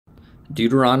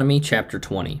Deuteronomy chapter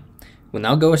 20. When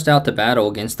thou goest out to battle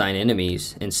against thine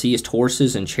enemies, and seest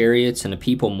horses and chariots and a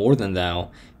people more than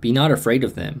thou, be not afraid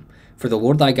of them. For the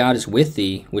Lord thy God is with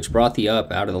thee, which brought thee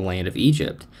up out of the land of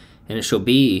Egypt. And it shall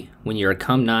be, when ye are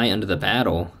come nigh unto the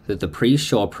battle, that the priests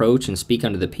shall approach and speak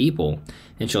unto the people,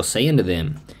 and shall say unto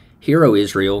them, Hear, O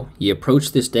Israel, ye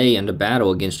approach this day unto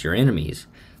battle against your enemies.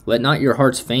 Let not your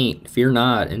hearts faint, fear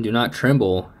not, and do not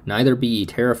tremble, neither be ye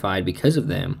terrified because of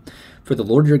them. For the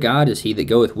Lord your God is he that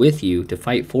goeth with you to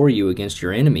fight for you against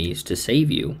your enemies, to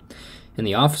save you. And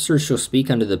the officers shall speak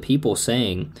unto the people,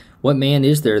 saying, What man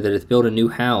is there that hath built a new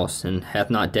house, and hath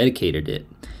not dedicated it?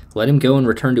 Let him go and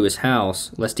return to his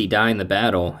house, lest he die in the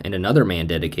battle, and another man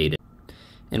dedicate it.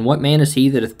 And what man is he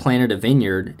that hath planted a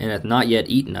vineyard, and hath not yet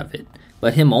eaten of it?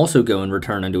 Let him also go and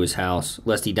return unto his house,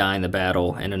 lest he die in the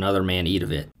battle, and another man eat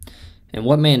of it. And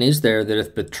what man is there that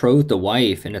hath betrothed a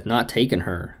wife, and hath not taken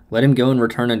her? Let him go and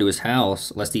return unto his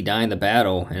house, lest he die in the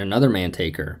battle, and another man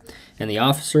take her. And the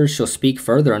officers shall speak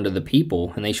further unto the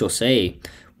people, and they shall say,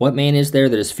 What man is there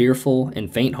that is fearful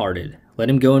and faint-hearted? Let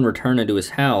him go and return unto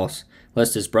his house,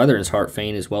 lest his brethren's heart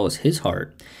faint as well as his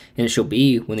heart. And it shall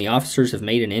be, when the officers have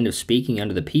made an end of speaking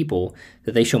unto the people,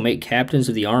 that they shall make captains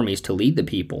of the armies to lead the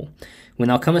people. When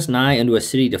thou comest nigh unto a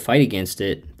city to fight against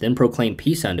it, then proclaim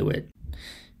peace unto it.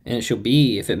 And it shall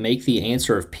be, if it make thee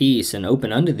answer of peace and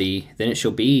open unto thee, then it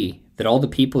shall be, that all the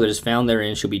people that is found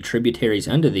therein shall be tributaries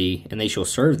unto thee, and they shall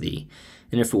serve thee.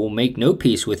 And if it will make no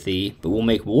peace with thee, but will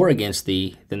make war against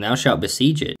thee, then thou shalt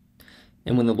besiege it.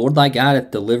 And when the Lord thy God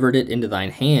hath delivered it into thine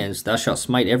hands, thou shalt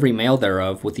smite every male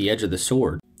thereof with the edge of the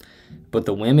sword. But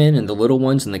the women, and the little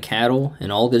ones, and the cattle,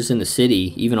 and all that is in the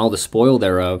city, even all the spoil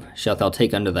thereof, shalt thou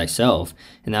take unto thyself,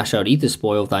 and thou shalt eat the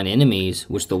spoil of thine enemies,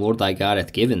 which the Lord thy God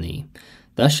hath given thee.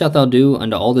 Thus shalt thou do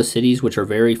unto all the cities which are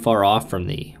very far off from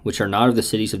thee, which are not of the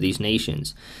cities of these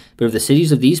nations. But of the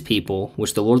cities of these people,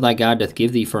 which the Lord thy God doth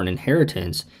give thee for an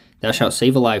inheritance, thou shalt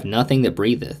save alive nothing that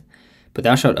breatheth. But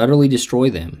thou shalt utterly destroy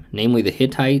them, namely the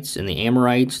Hittites, and the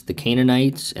Amorites, the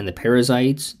Canaanites, and the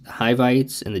Perizzites, the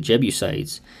Hivites, and the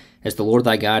Jebusites, as the Lord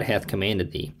thy God hath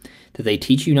commanded thee, that they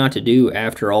teach you not to do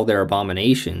after all their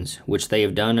abominations, which they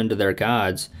have done unto their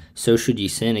gods, so should ye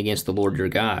sin against the Lord your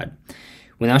God.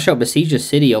 When thou shalt besiege a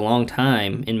city a long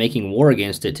time, in making war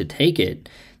against it to take it,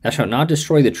 thou shalt not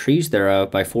destroy the trees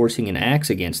thereof by forcing an axe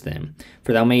against them,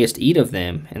 for thou mayest eat of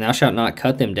them, and thou shalt not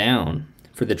cut them down.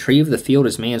 For the tree of the field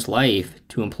is man's life,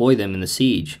 to employ them in the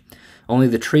siege. Only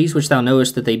the trees which thou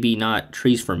knowest that they be not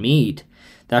trees for meat,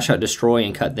 thou shalt destroy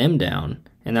and cut them down,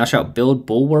 and thou shalt build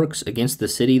bulwarks against the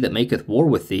city that maketh war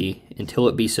with thee, until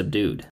it be subdued.